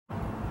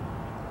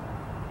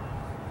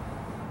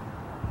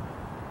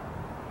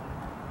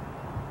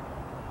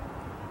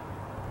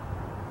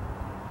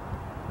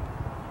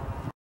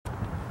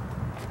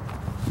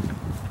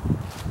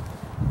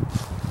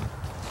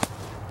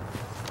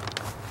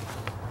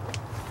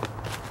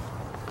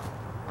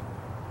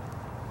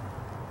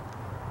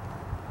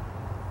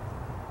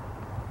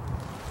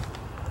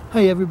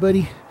Hi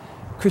everybody,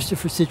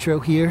 Christopher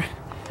Citro here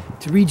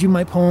to read you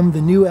my poem, The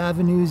New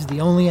Avenues,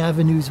 the Only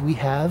Avenues We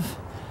Have,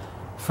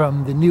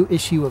 from the new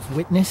issue of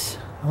Witness.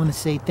 I want to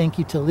say thank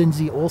you to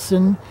Lindsay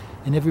Olson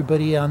and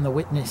everybody on the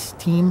Witness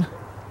team.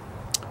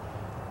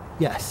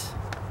 Yes,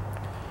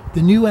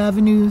 the new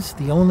avenues,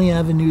 the only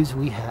avenues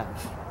we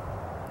have.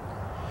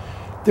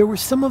 There were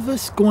some of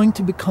us going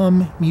to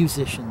become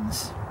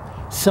musicians.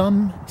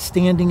 Some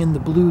standing in the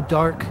blue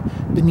dark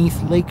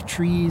beneath lake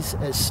trees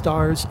as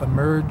stars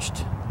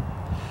emerged.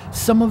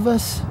 Some of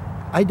us,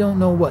 I don't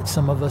know what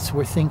some of us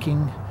were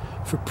thinking,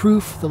 for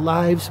proof the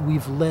lives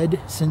we've led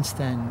since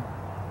then.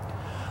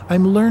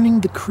 I'm learning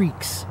the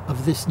creaks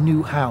of this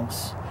new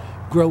house,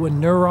 grow a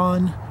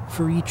neuron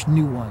for each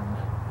new one.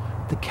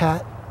 The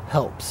cat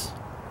helps.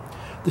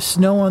 The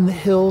snow on the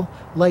hill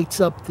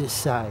lights up this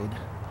side.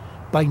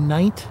 By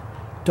night,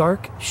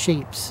 dark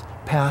shapes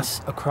pass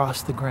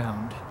across the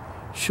ground.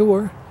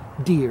 Sure,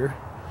 deer,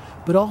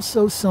 but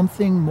also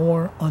something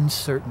more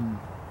uncertain.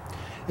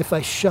 If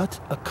I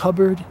shut a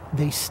cupboard,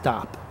 they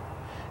stop.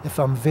 If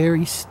I'm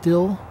very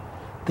still,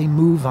 they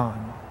move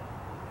on.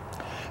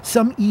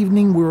 Some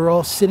evening we were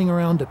all sitting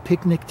around a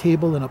picnic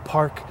table in a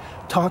park,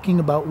 talking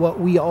about what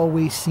we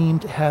always seem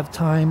to have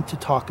time to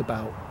talk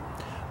about,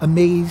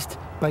 amazed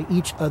by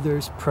each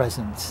other's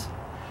presence.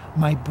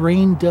 My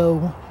brain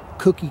dough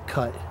cookie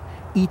cut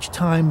each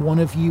time one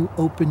of you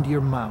opened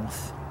your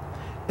mouth.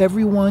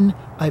 Everyone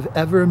I've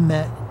ever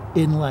met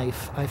in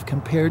life I've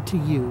compared to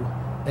you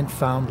and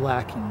found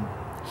lacking.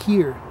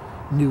 Here,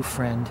 new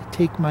friend,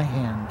 take my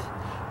hand.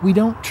 We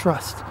don't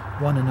trust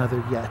one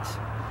another yet.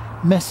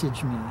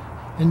 Message me,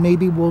 and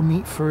maybe we'll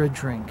meet for a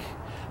drink.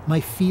 My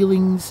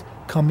feelings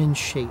come in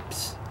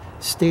shapes.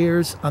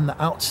 Stairs on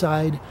the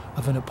outside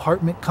of an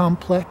apartment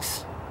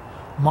complex.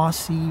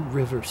 Mossy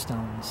river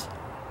stones.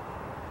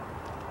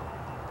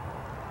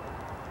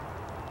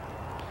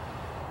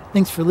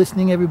 Thanks for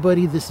listening,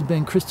 everybody. This has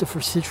been Christopher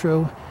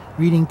Citro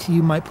reading to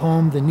you my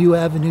poem, The New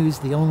Avenues,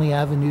 the Only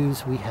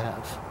Avenues We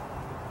Have.